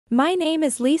My name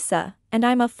is Lisa, and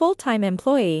I'm a full-time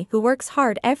employee who works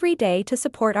hard every day to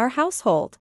support our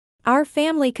household. Our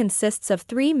family consists of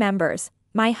 3 members,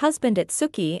 my husband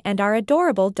Itsuki and our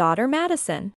adorable daughter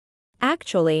Madison.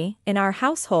 Actually, in our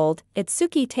household,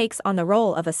 Itsuki takes on the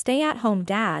role of a stay-at-home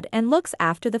dad and looks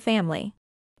after the family.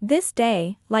 This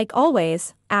day, like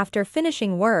always, after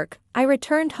finishing work, I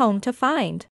returned home to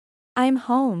find I'm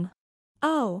home.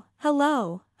 Oh,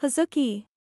 hello, Hazuki.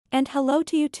 And hello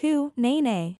to you too,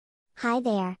 Nene. Hi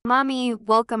there. Mommy,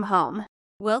 welcome home.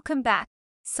 Welcome back.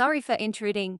 Sorry for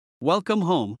intruding. Welcome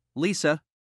home, Lisa.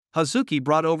 Hazuki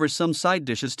brought over some side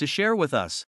dishes to share with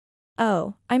us.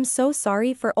 Oh, I'm so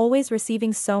sorry for always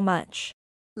receiving so much.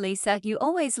 Lisa, you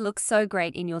always look so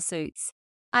great in your suits.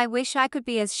 I wish I could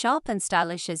be as sharp and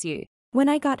stylish as you. When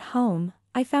I got home,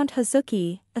 I found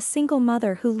Hazuki, a single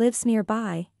mother who lives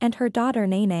nearby, and her daughter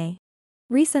Nene.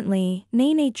 Recently,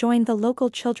 Nene joined the local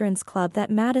children's club that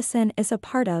Madison is a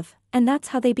part of, and that's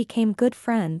how they became good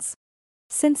friends.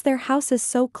 Since their house is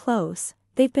so close,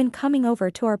 they've been coming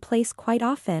over to our place quite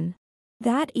often.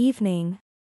 That evening.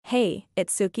 Hey,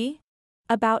 Itsuki?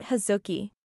 About Hazuki.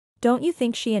 Don't you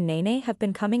think she and Nene have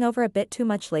been coming over a bit too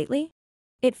much lately?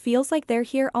 It feels like they're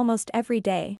here almost every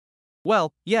day.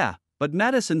 Well, yeah, but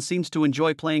Madison seems to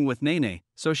enjoy playing with Nene,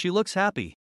 so she looks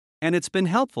happy. And it's been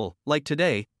helpful, like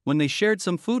today, when they shared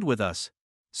some food with us.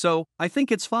 So, I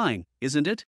think it's fine, isn't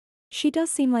it? She does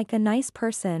seem like a nice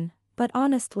person, but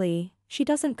honestly, she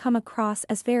doesn't come across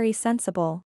as very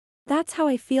sensible. That's how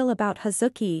I feel about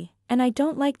Hazuki, and I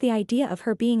don't like the idea of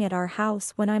her being at our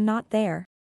house when I'm not there.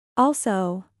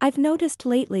 Also, I've noticed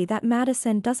lately that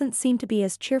Madison doesn't seem to be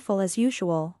as cheerful as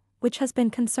usual, which has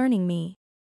been concerning me.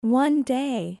 One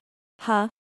day.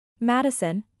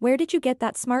 Madison, where did you get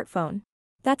that smartphone?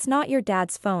 That's not your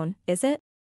dad's phone, is it?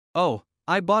 Oh,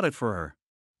 I bought it for her.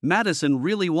 Madison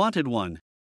really wanted one.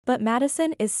 But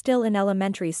Madison is still in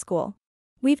elementary school.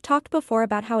 We've talked before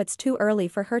about how it's too early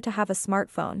for her to have a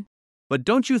smartphone. But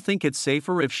don't you think it's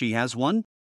safer if she has one?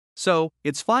 So,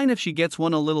 it's fine if she gets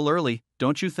one a little early,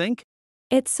 don't you think?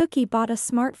 Itsuki bought a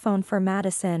smartphone for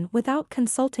Madison without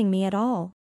consulting me at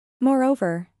all.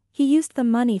 Moreover, he used the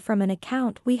money from an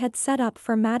account we had set up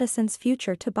for Madison's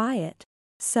future to buy it.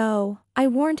 So, I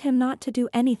warned him not to do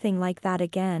anything like that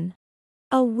again.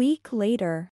 A week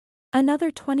later,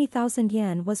 another 20,000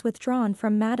 yen was withdrawn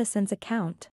from Madison's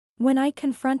account. When I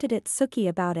confronted Itsuki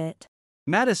about it,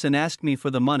 Madison asked me for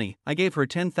the money. I gave her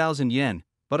 10,000 yen,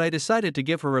 but I decided to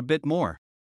give her a bit more.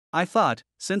 I thought,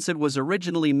 since it was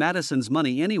originally Madison's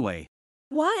money anyway.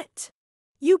 What?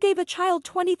 You gave a child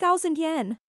 20,000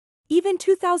 yen? Even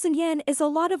 2,000 yen is a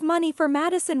lot of money for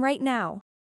Madison right now.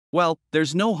 Well,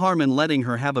 there's no harm in letting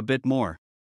her have a bit more.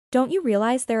 Don't you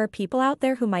realize there are people out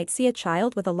there who might see a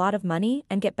child with a lot of money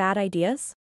and get bad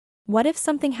ideas? What if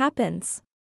something happens?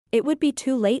 It would be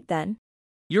too late then.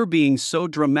 You're being so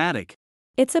dramatic.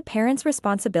 It's a parent's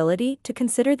responsibility to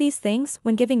consider these things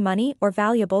when giving money or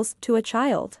valuables to a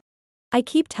child. I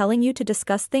keep telling you to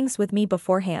discuss things with me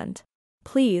beforehand.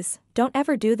 Please, don't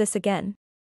ever do this again.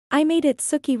 I made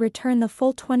Itsuki return the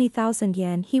full 20,000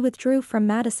 yen he withdrew from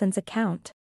Madison's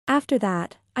account. After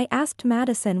that, I asked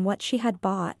Madison what she had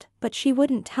bought, but she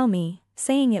wouldn't tell me,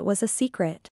 saying it was a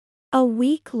secret. A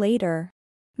week later,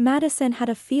 Madison had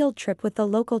a field trip with the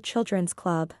local children's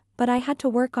club, but I had to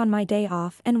work on my day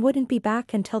off and wouldn't be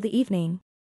back until the evening.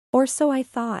 Or so I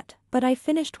thought, but I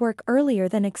finished work earlier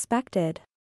than expected.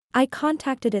 I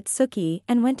contacted Itsuki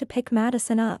and went to pick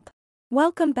Madison up.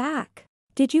 Welcome back.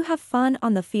 Did you have fun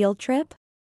on the field trip?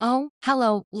 Oh,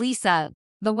 hello, Lisa.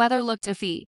 The weather looked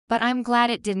iffy, but I'm glad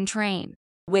it didn't rain.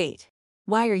 Wait,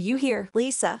 why are you here,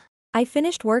 Lisa? I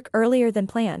finished work earlier than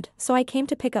planned, so I came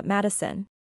to pick up Madison.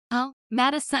 Oh,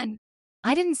 Madison.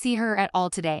 I didn't see her at all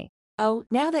today. Oh,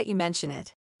 now that you mention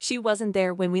it, she wasn't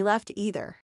there when we left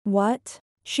either. What?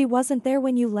 She wasn't there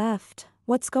when you left.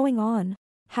 What's going on?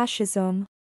 Hashizum.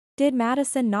 Did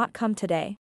Madison not come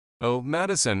today? Oh,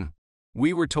 Madison.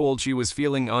 We were told she was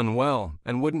feeling unwell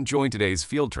and wouldn't join today's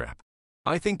field trip.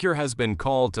 I think your husband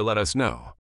called to let us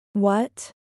know.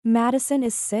 What? Madison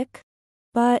is sick?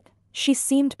 But she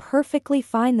seemed perfectly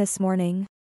fine this morning.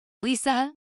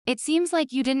 Lisa, it seems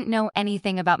like you didn't know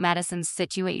anything about Madison's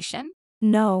situation.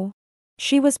 No.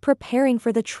 She was preparing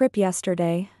for the trip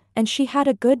yesterday, and she had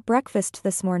a good breakfast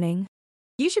this morning.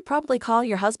 You should probably call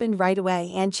your husband right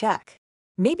away and check.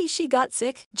 Maybe she got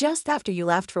sick just after you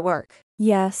left for work.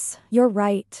 Yes, you're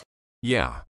right.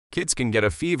 Yeah, kids can get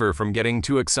a fever from getting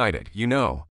too excited, you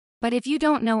know. But if you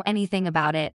don't know anything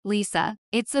about it, Lisa,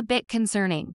 it's a bit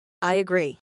concerning. I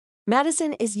agree.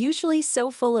 Madison is usually so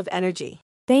full of energy.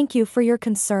 Thank you for your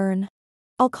concern.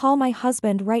 I'll call my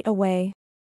husband right away.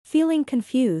 Feeling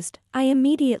confused, I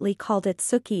immediately called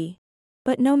Itsuki.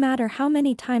 But no matter how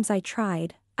many times I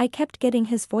tried, I kept getting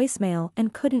his voicemail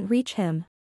and couldn't reach him.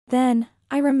 Then,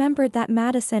 I remembered that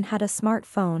Madison had a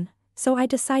smartphone, so I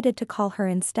decided to call her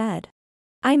instead.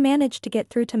 I managed to get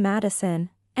through to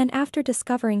Madison, and after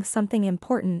discovering something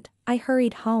important, I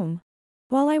hurried home.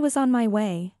 While I was on my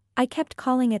way, I kept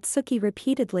calling Itsuki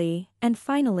repeatedly, and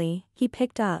finally, he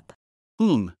picked up.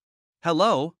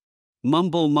 Hello?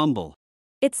 Mumble mumble.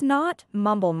 It's not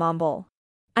mumble mumble.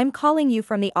 I'm calling you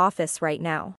from the office right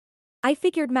now. I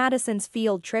figured Madison's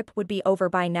field trip would be over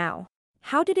by now.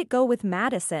 How did it go with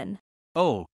Madison?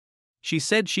 Oh. She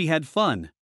said she had fun.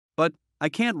 But I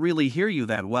can't really hear you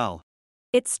that well.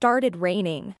 It started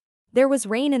raining. There was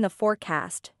rain in the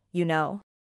forecast, you know.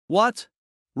 What?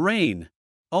 Rain.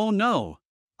 Oh no.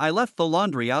 I left the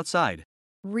laundry outside.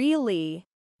 Really?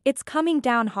 It's coming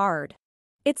down hard.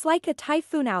 It's like a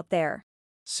typhoon out there.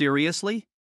 Seriously?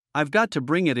 I've got to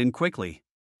bring it in quickly.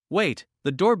 Wait,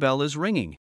 the doorbell is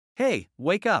ringing. Hey,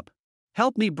 wake up.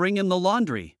 Help me bring in the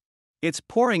laundry. It's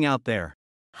pouring out there.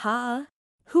 Huh?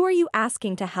 Who are you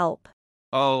asking to help?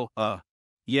 Oh,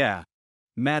 yeah.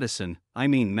 Madison.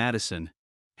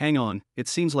 Hang on, it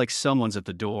seems like someone's at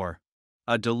the door.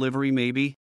 A delivery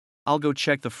maybe? I'll go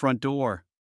check the front door.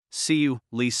 See you,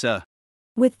 Lisa.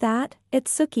 With that,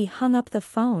 Itsuki hung up the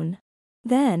phone.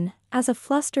 Then, as a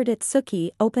flustered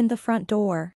Itsuki opened the front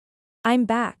door. I'm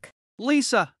back.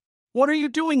 Lisa, what are you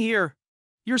doing here?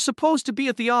 You're supposed to be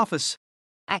at the office.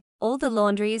 All the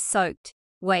laundry is soaked.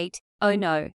 Wait, oh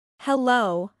no.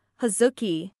 Hello,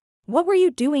 Hazuki. What were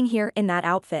you doing here in that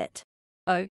outfit?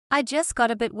 Oh, I just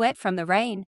got a bit wet from the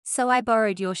rain, so I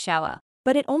borrowed your shower.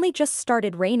 But it only just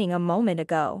started raining a moment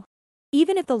ago.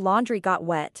 Even if the laundry got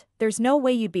wet, there's no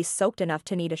way you'd be soaked enough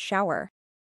to need a shower.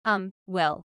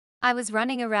 Well, I was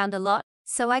running around a lot,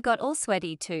 so I got all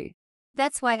sweaty too.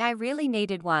 That's why I really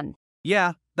needed one.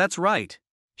 Yeah, that's right.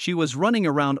 She was running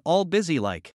around all busy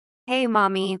like. Hey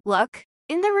mommy, look.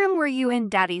 In the room where you and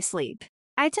daddy sleep.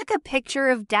 I took a picture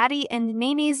of daddy and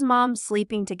Nene's mom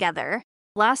sleeping together.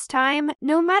 Last time,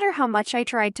 no matter how much I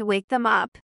tried to wake them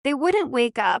up, they wouldn't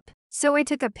wake up, so I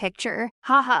took a picture,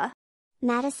 haha.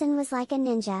 Madison was like a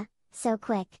ninja, so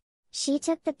quick. She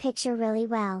took the picture really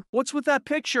well. What's with that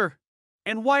picture?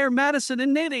 And why are Madison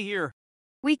and Nene here?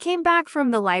 We came back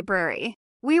from the library.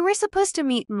 We were supposed to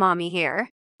meet mommy here.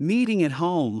 Meeting at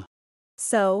home.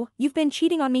 So, you've been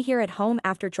cheating on me here at home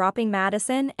after dropping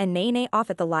Madison and Nene off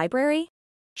at the library?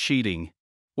 Cheating.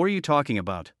 What are you talking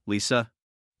about, Lisa?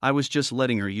 I was just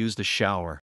letting her use the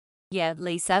shower. Yeah,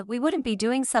 Lisa, we wouldn't be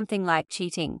doing something like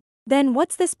cheating. Then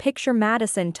what's this picture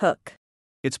Madison took?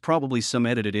 It's probably some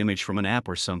edited image from an app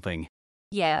or something.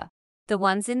 Yeah, the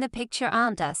ones in the picture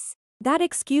aren't us. That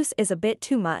excuse is a bit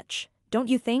too much, don't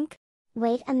you think?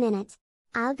 Wait a minute.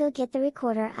 I'll go get the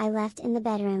recorder I left in the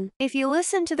bedroom. If you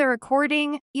listen to the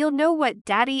recording, you'll know what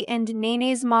daddy and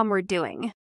Nene's mom were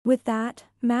doing. With that,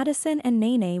 Madison and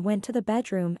Nene went to the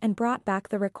bedroom and brought back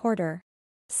the recorder.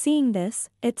 Seeing this,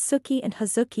 Itsuki and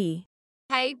Hazuki.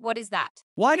 Hey, what is that?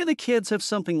 Why do the kids have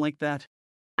something like that?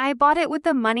 I bought it with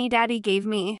the money daddy gave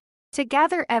me. To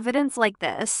gather evidence like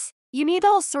this, you need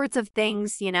all sorts of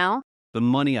things, you know? The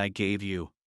money I gave you.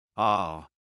 Ah,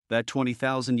 that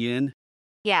 20,000 yen?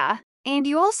 Yeah. And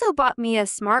you also bought me a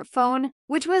smartphone,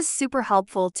 which was super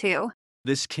helpful too.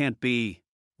 This can't be.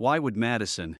 Why would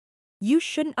Madison? You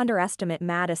shouldn't underestimate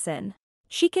Madison.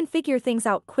 She can figure things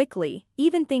out quickly,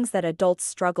 even things that adults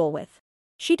struggle with.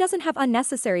 She doesn't have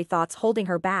unnecessary thoughts holding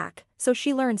her back, so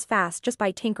she learns fast just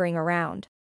by tinkering around.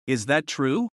 Is that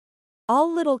true?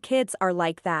 All little kids are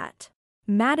like that.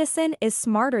 Madison is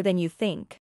smarter than you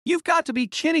think. You've got to be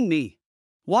kidding me.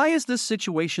 Why is this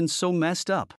situation so messed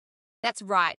up? That's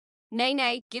right.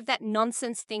 Nene, give that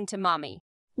nonsense thing to mommy.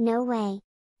 No way.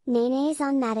 Nene's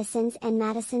on Madison's and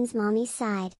Madison's mommy's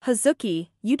side. Hazuki,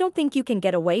 you don't think you can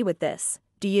get away with this,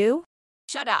 do you?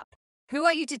 Shut up. Who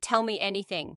are you to tell me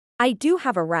anything? I do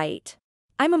have a right.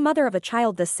 I'm a mother of a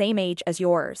child the same age as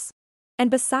yours. And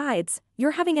besides,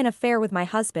 you're having an affair with my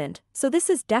husband, so this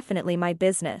is definitely my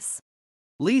business.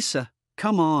 Lisa,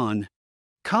 come on.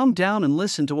 Calm down and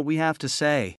listen to what we have to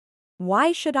say.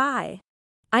 Why should I?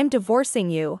 I'm divorcing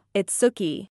you,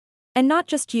 Itsuki. And not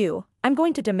just you, I'm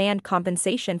going to demand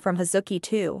compensation from Hazuki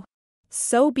too.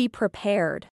 So be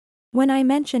prepared. When I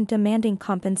mentioned demanding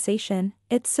compensation,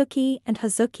 Itsuki and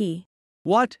Hazuki.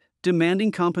 What?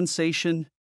 Demanding compensation?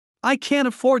 I can't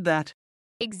afford that.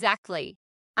 Exactly.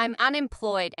 I'm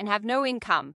unemployed and have no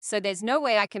income, so there's no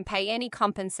way I can pay any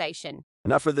compensation.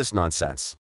 Enough of this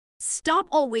nonsense. Stop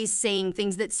always saying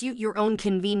things that suit your own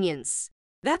convenience.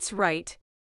 That's right.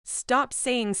 Stop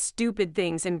saying stupid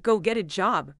things and go get a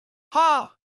job.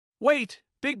 Ha! Wait,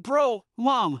 big bro,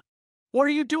 mom. What are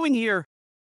you doing here?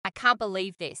 I can't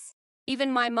believe this.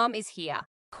 Even my mom is here.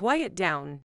 Quiet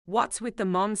down. What's with the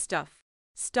mom stuff?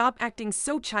 Stop acting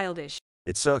so childish.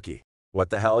 It's Soki. What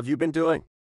the hell have you been doing?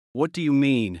 What do you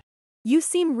mean? You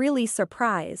seem really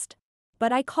surprised.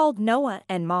 But I called Noah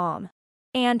and Mom.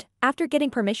 And, after getting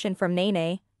permission from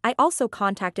Nene, I also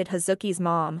contacted Hazuki's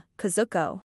mom,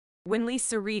 Kazuko. When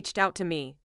Lisa reached out to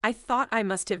me, I thought I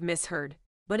must have misheard.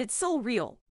 But it's so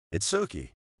real. It's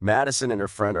Soki. Madison and her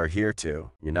friend are here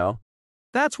too, you know?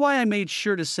 That's why I made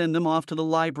sure to send them off to the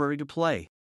library to play.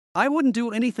 I wouldn't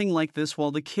do anything like this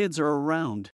while the kids are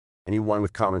around. Anyone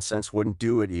with common sense wouldn't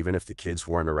do it even if the kids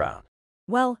weren't around.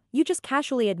 Well, you just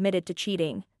casually admitted to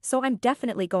cheating, so I'm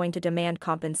definitely going to demand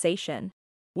compensation.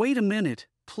 Wait a minute,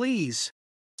 please.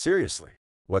 Seriously,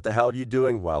 what the hell are you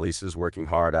doing while Lisa's working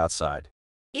hard outside?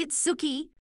 It's Suki.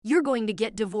 You're going to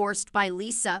get divorced by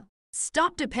Lisa.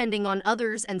 Stop depending on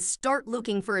others and start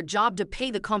looking for a job to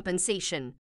pay the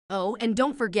compensation. Oh, and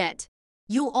don't forget,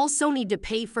 you'll also need to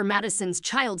pay for Madison's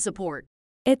child support.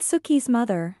 Itsuki's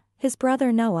mother, his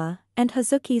brother Noah, and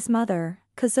Hazuki's mother,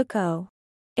 Kazuko.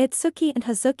 Itsuki and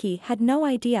Hazuki had no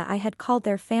idea I had called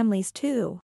their families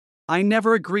too. I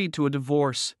never agreed to a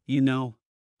divorce, you know.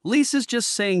 Lisa's just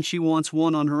saying she wants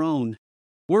one on her own.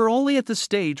 We're only at the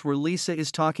stage where Lisa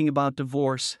is talking about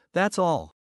divorce, that's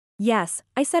all. Yes,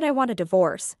 I said I want a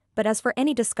divorce, but as for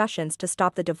any discussions to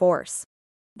stop the divorce,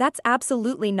 that's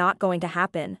absolutely not going to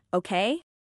happen, okay?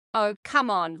 Oh, come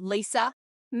on, Lisa.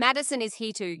 Madison is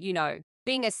here too, you know.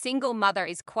 Being a single mother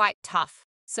is quite tough,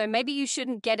 so maybe you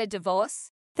shouldn't get a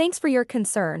divorce? Thanks for your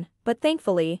concern, but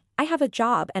thankfully, I have a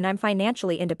job and I'm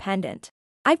financially independent.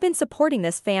 I've been supporting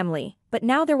this family, but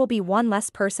now there will be one less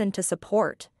person to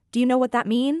support. Do you know what that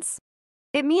means?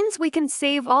 It means we can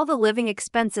save all the living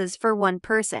expenses for one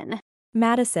person.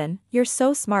 Madison, you're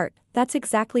so smart, that's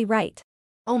exactly right.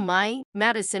 Oh my,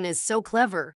 Madison is so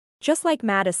clever. Just like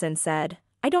Madison said,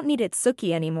 I don't need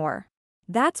Itsuki anymore.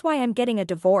 That's why I'm getting a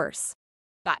divorce.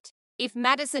 But if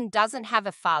Madison doesn't have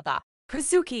a father...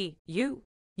 Kazuki,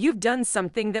 you've done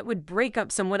something that would break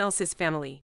up someone else's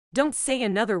family. Don't say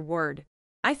another word.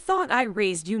 I thought I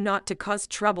raised you not to cause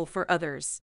trouble for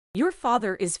others. Your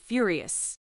father is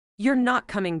furious. You're not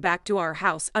coming back to our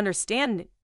house, understand?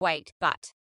 Wait,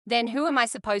 but then who am I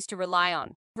supposed to rely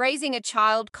on? Raising a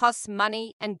child costs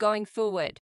money and going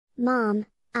forward. Mom,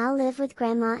 I'll live with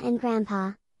Grandma and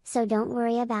Grandpa, so don't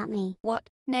worry about me. What,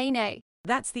 Nene?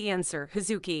 That's the answer,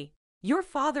 Hazuki. Your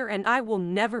father and I will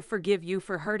never forgive you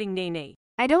for hurting Nene.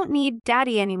 I don't need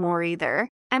Daddy anymore either.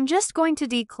 I'm just going to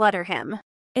declutter him.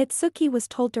 Itsuki was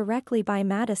told directly by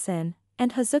Madison,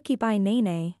 and Hazuki by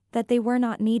Nene, that they were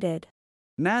not needed.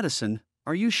 Madison,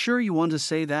 are you sure you want to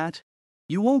say that?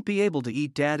 You won't be able to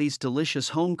eat Daddy's delicious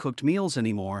home-cooked meals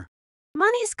anymore.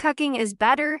 Mommy's cooking is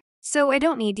better, so I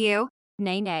don't need you.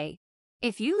 Nene,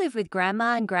 if you live with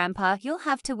Grandma and Grandpa, you'll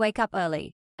have to wake up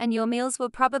early, and your meals will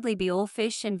probably be all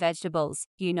fish and vegetables,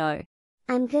 you know.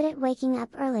 I'm good at waking up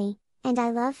early, and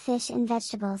I love fish and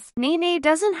vegetables. Nene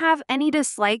doesn't have any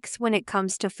dislikes when it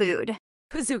comes to food.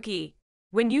 Hazuki,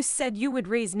 when you said you would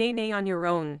raise Nene on your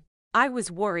own, I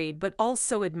was worried but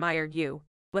also admired you.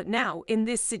 But now, in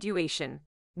this situation,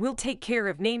 we'll take care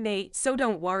of Nene, so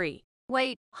don't worry.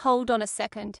 Wait, hold on a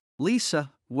second.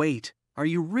 Lisa, wait, are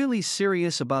you really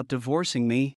serious about divorcing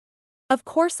me? Of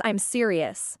course I'm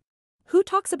serious. Who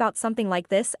talks about something like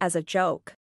this as a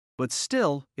joke? But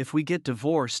still, if we get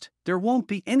divorced, there won't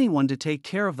be anyone to take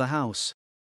care of the house.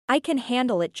 I can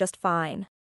handle it just fine.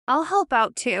 I'll help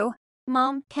out too.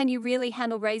 Mom, can you really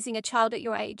handle raising a child at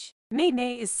your age? Nene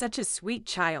is such a sweet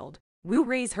child. We'll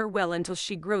raise her well until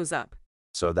she grows up.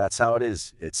 So that's how it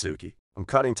is, Itsuki. I'm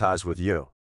cutting ties with you.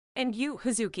 And you,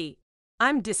 Hazuki,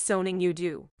 I'm disowning you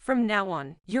too. From now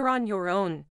on, you're on your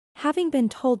own. Having been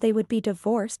told they would be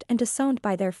divorced and disowned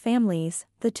by their families,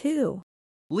 the two.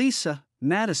 Lisa,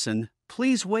 Madison,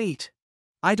 please wait.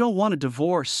 I don't want a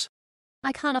divorce.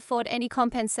 I can't afford any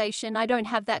compensation. I don't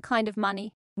have that kind of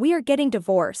money. We are getting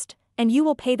divorced, and you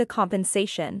will pay the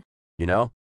compensation. You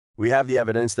know, we have the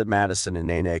evidence that Madison and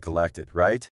Nene collected,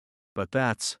 right? But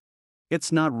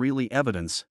it's not really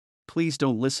evidence. Please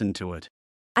don't listen to it.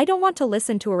 I don't want to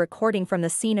listen to a recording from the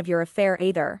scene of your affair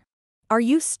either. Are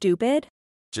you stupid?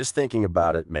 Just thinking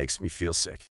about it makes me feel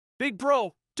sick. Big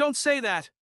bro, don't say that.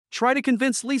 Try to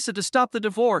convince Lisa to stop the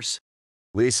divorce.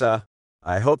 Lisa,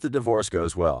 I hope the divorce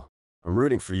goes well. I'm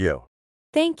rooting for you.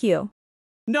 Thank you.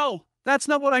 No, that's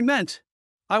not what I meant.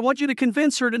 I want you to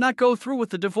convince her to not go through with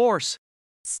the divorce.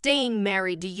 Staying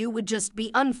married to you would just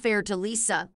be unfair to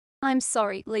Lisa. I'm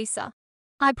sorry, Lisa.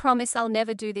 I promise I'll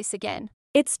never do this again.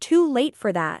 It's too late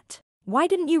for that. Why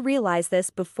didn't you realize this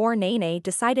before Nene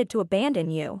decided to abandon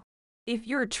you? If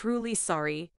you're truly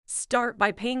sorry, start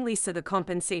by paying Lisa the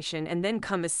compensation and then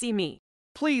come and see me.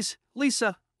 Please,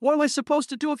 Lisa, what am I supposed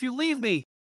to do if you leave me?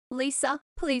 Lisa,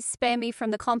 please spare me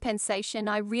from the compensation.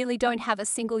 I really don't have a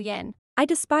single yen. I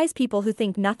despise people who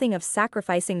think nothing of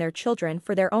sacrificing their children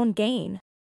for their own gain.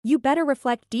 You better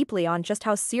reflect deeply on just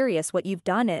how serious what you've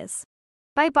done is.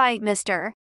 Bye-bye,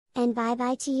 mister. And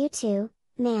bye-bye to you too,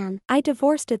 ma'am. I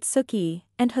divorced Itsuki,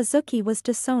 and Hazuki was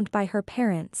disowned by her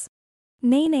parents.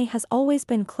 Nene has always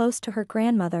been close to her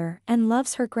grandmother and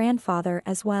loves her grandfather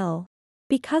as well.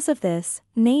 Because of this,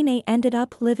 Nene ended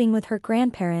up living with her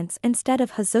grandparents instead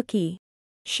of Hazuki.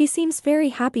 She seems very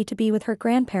happy to be with her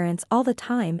grandparents all the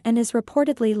time and is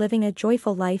reportedly living a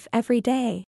joyful life every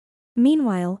day.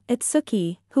 Meanwhile,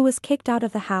 Itsuki, who was kicked out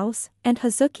of the house, and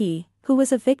Hazuki, who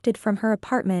was evicted from her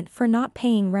apartment for not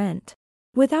paying rent.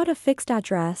 Without a fixed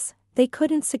address, they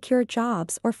couldn't secure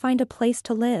jobs or find a place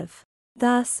to live.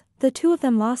 Thus, the two of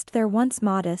them lost their once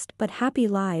modest but happy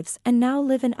lives and now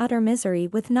live in utter misery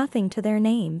with nothing to their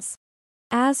names.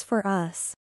 As for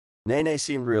us. Nene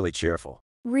seemed really cheerful.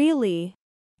 Really?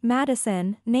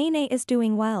 Madison, Nene is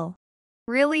doing well.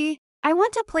 Really? I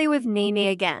want to play with Nene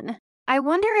again. I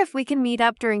wonder if we can meet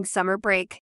up during summer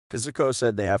break. Kazuko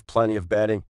said they have plenty of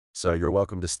bedding, so you're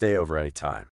welcome to stay over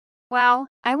anytime. Wow,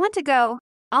 I want to go.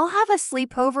 I'll have a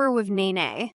sleepover with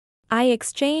Nene. I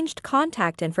exchanged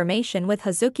contact information with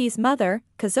Hazuki's mother,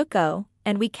 Kazuko,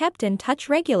 and we kept in touch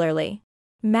regularly.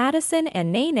 Madison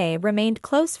and Nene remained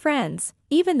close friends,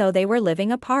 even though they were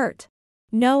living apart.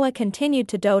 Noah continued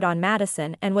to dote on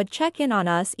Madison and would check in on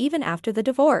us even after the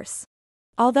divorce.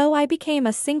 Although I became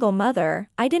a single mother,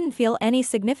 I didn't feel any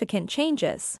significant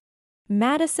changes.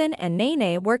 Madison and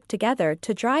Nene worked together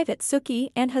to drive Itsuki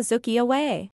and Hazuki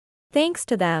away. Thanks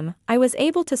to them, I was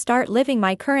able to start living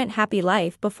my current happy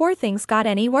life before things got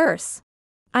any worse.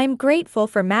 I'm grateful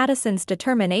for Madison's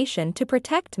determination to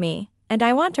protect me, and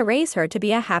I want to raise her to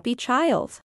be a happy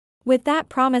child. With that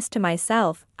promise to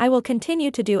myself, I will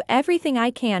continue to do everything I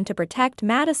can to protect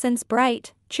Madison's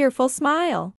bright, cheerful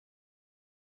smile.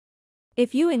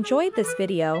 If you enjoyed this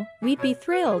video, we'd be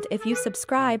thrilled if you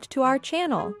subscribed to our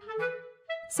channel.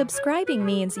 Subscribing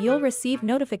means you'll receive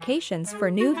notifications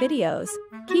for new videos,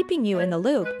 keeping you in the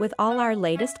loop with all our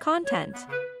latest content.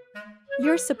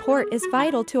 Your support is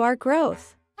vital to our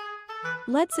growth.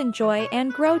 Let's enjoy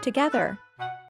and grow together.